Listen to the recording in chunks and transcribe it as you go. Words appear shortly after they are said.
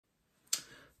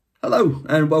Hello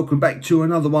and welcome back to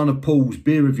another one of Paul's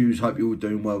beer reviews. Hope you're all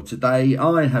doing well today.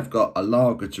 I have got a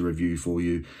lager to review for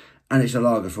you, and it's a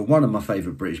lager from one of my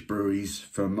favourite British breweries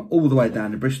from all the way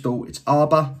down in Bristol. It's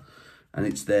Arbor, and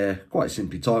it's their quite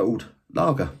simply titled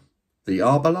lager, the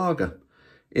Arbor Lager,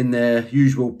 in their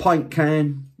usual pint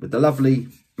can with the lovely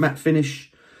matte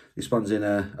finish. This one's in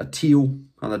a teal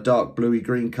kind of dark bluey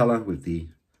green colour with the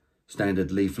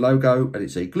standard Leaf logo, and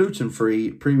it's a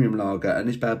gluten-free premium lager, and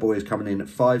this bad boy is coming in at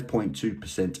 5.2%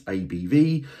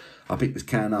 ABV. I picked this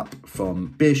can up from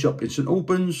Beer Shop in St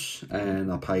Albans,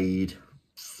 and I paid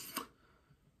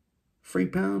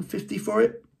 £3.50 for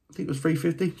it. I think it was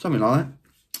 £3.50, something like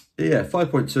that. Yeah,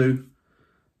 5.2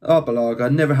 Arbor Lager.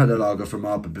 Never had a lager from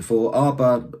Arbor before.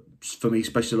 Arbor, for me,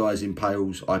 specialise in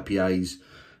pales, IPAs,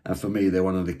 and for me, they're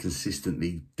one of the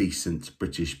consistently decent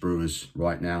British brewers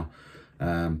right now.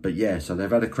 But yeah, so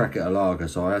they've had a crack at a lager,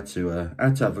 so I had to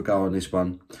have a go on this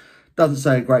one. Doesn't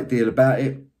say a great deal about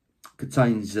it.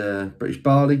 Contains British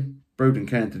barley, brewed and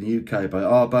canned in the UK by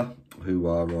Arbor, who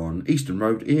are on Eastern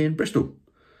Road in Bristol.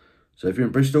 So if you're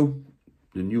in Bristol,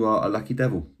 then you are a lucky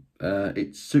devil.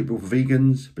 It's suitable for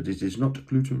vegans, but it is not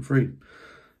gluten-free.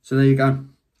 So there you go.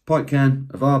 Pint can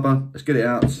of Arbor. Let's get it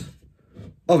out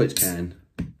of its can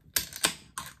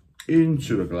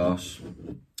into a glass.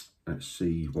 Let's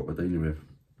see what we're dealing with.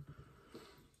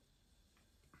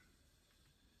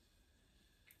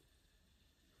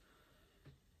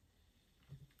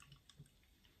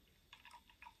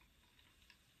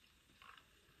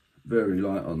 Very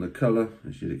light on the colour,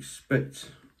 as you'd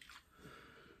expect.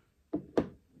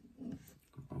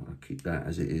 I'll keep that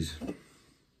as it is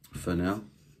for now.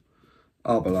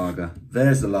 Arbor Lager.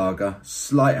 There's the lager.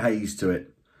 Slight haze to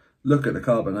it. Look at the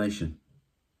carbonation.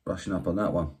 Brushing up on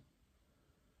that one.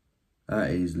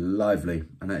 That is lively,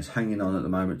 and that's hanging on at the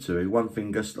moment too. One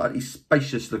finger, slightly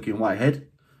spacious looking white head,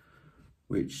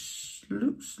 which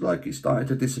looks like it's starting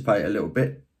to dissipate a little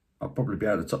bit. I'll probably be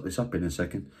able to top this up in a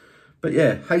second. But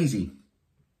yeah, hazy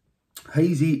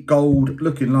gold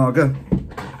looking lager.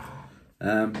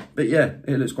 But yeah,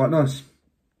 it looks quite nice.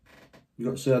 You've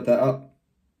got to serve that up.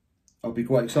 I'll be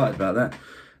quite excited about that.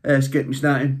 Let's get me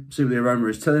starting, see what the aroma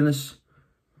is telling us.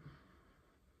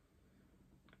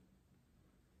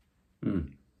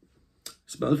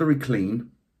 Smells very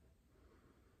clean.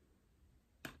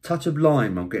 Touch of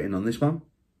lime I'm getting on this one.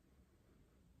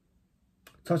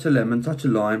 Touch of lemon, touch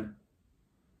of lime.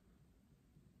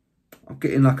 I'm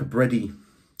getting like a bready,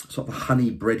 sort of a honey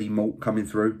bready malt coming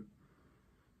through.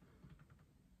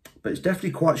 But it's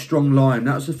definitely quite strong lime.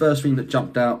 That was the first thing that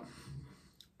jumped out,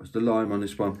 was the lime on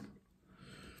this one.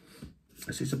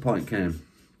 This is a pint can.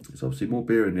 There's obviously more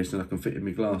beer in this than I can fit in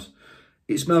my glass.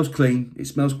 It smells clean. It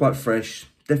smells quite fresh.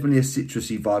 Definitely a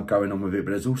citrusy vibe going on with it,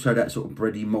 but there's also that sort of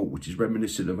bready malt, which is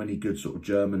reminiscent of any good sort of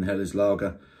German Helles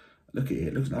lager. Look at it.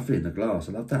 It looks lovely in the glass.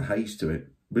 I love that haze to it.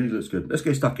 Really looks good. Let's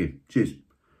get stuck in. Cheers.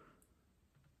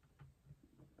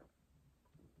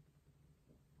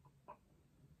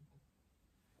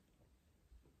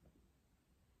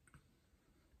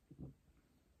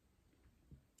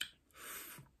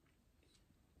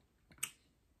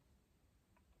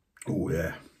 Oh,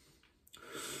 yeah.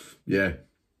 Yeah.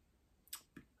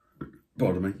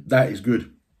 Pardon me. That is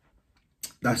good.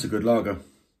 That's a good lager.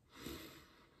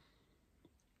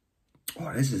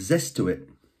 Oh, there's a zest to it.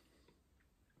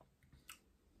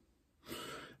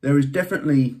 There is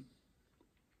definitely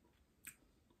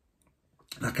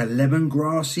like a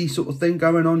lemongrassy sort of thing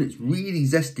going on. It's really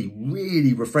zesty,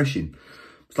 really refreshing.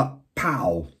 It's like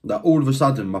pow, that all of a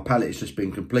sudden my palate has just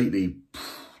been completely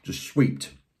just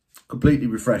swept, completely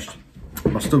refreshed.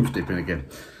 My stool's dipping again.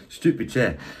 Stupid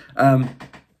chair.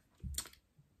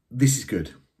 This is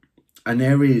good. And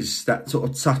there is that sort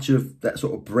of touch of that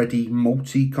sort of bready,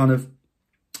 malty kind of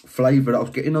flavour that I was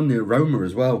getting on the aroma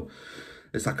as well.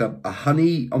 It's like a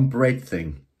honey on bread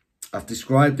thing. I've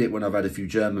described it when I've had a few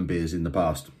German beers in the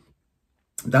past.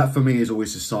 That for me is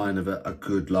always a sign of a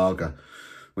good lager.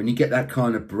 When you get that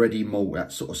kind of bready malt,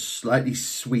 that sort of slightly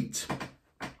sweet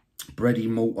bready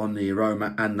malt on the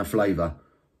aroma and the flavour.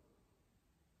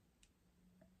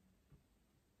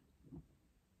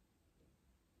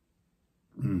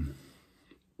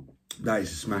 That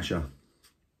is a smasher.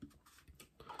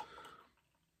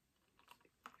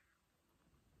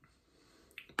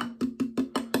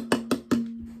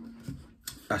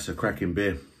 That's a cracking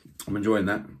beer. I'm enjoying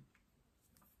that.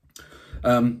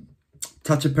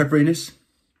 Touch of pepperiness,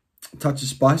 touch of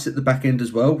spice at the back end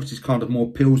as well, which is kind of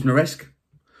more Pilsner-esque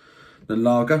than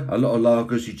lager. A lot of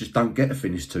lagers you just don't get a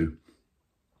finish to.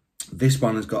 This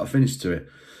one has got a finish to it.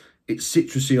 It's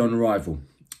citrusy on arrival.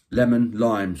 Lemon,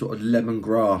 lime, sort of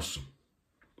lemongrass.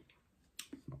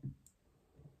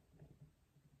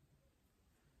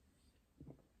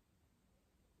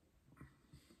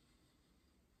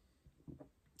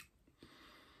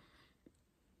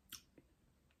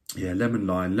 Yeah, lemon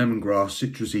lime, lemongrass,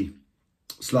 citrusy,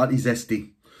 slightly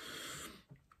zesty.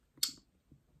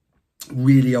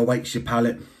 Really awakes your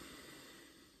palate.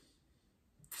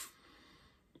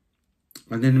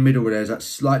 And in the middle there's that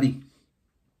slightly,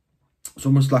 it's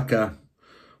almost like a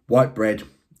white bread,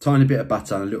 tiny bit of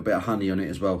butter and a little bit of honey on it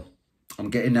as well. I'm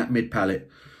getting that mid palate.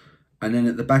 And then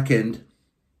at the back end,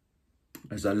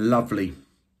 there's a lovely,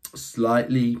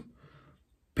 slightly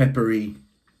peppery,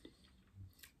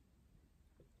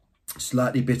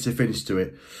 slightly bitter finish to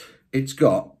it. It's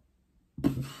got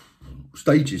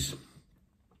stages.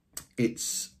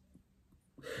 It's,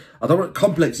 I don't want,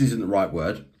 complex isn't the right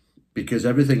word, because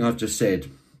everything I've just said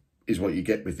is what you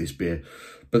get with this beer.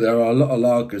 But there are a lot of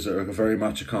lagers that are very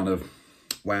much a kind of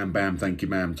wham bam thank you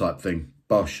ma'am type thing.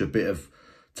 Bosh, a bit of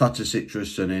touch of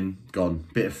citrus and then gone.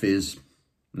 Bit of fizz,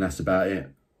 and that's about it.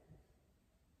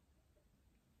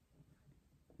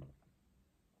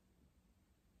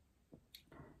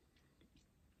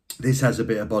 This has a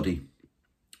bit of body.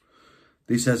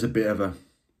 This has a bit of a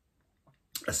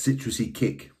citrusy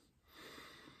kick.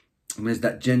 And there's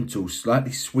that gentle,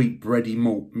 slightly sweet, bready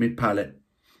malt mid-palate.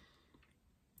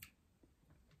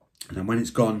 And then when it's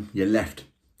gone, you're left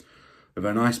with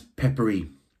a nice peppery,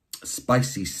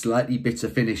 spicy, slightly bitter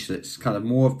finish that's kind of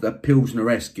more of the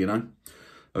Pilsner-esque, you know?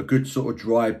 A good sort of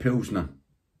dry Pilsner.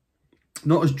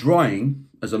 Not as drying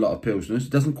as a lot of Pilsners.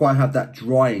 It doesn't quite have that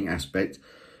drying aspect,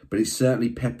 but it's certainly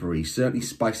peppery, certainly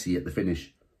spicy at the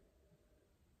finish.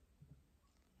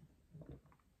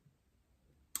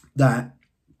 That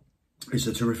is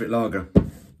a terrific lager.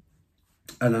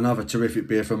 And another terrific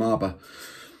beer from Arbor,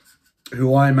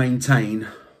 who I maintain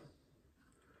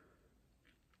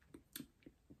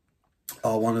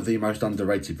are one of the most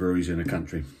underrated breweries in the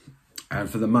country. And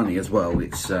for the money as well,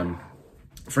 it's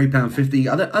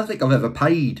 £3.50. I don't think I've ever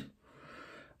paid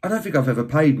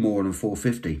more than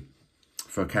 £4.50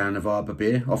 for a can of Arbor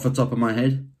beer off the top of my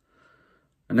head.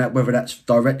 And that, whether that's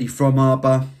directly from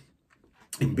Arbor,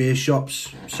 in beer shops,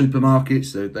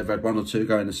 supermarkets, they've had one or two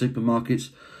go in the supermarkets.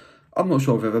 I'm not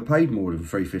sure I've ever paid more than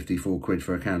 £3.50, £4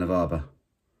 for a can of Arbor.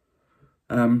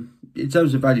 In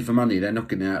terms of value for money, they're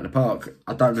knocking it out of the park.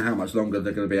 I don't know how much longer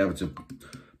they're going to be able to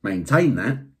maintain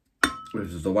that,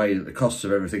 with the way that the costs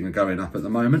of everything are going up at the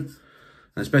moment,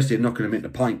 and especially knocking them into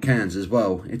pint cans as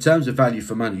well. In terms of value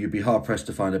for money, you'd be hard pressed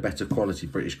to find a better quality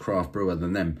British craft brewer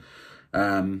than them.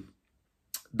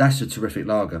 That's a terrific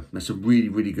lager. That's a really,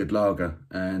 really good lager,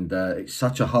 and it's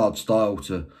such a hard style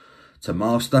to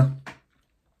master.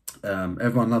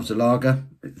 Everyone loves a lager.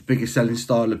 It's the biggest selling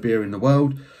style of beer in the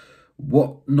world.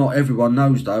 What not everyone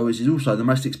knows, though, is it's also the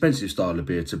most expensive style of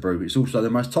beer to brew. It's also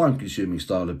the most time-consuming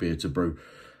style of beer to brew.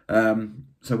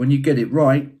 So when you get it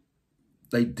right,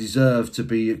 they deserve to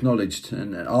be acknowledged.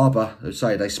 And Arbor, as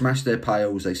I say, they smash their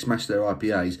pales, they smash their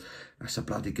IPAs. That's a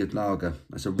bloody good lager.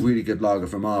 That's a really good lager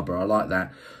from Arbor. I like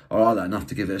that. I like that enough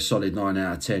to give it a solid 9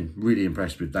 out of 10. Really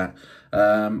impressed with that.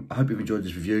 I hope you've enjoyed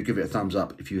this review. Give it a thumbs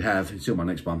up if you have. Until my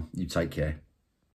next one, you take care.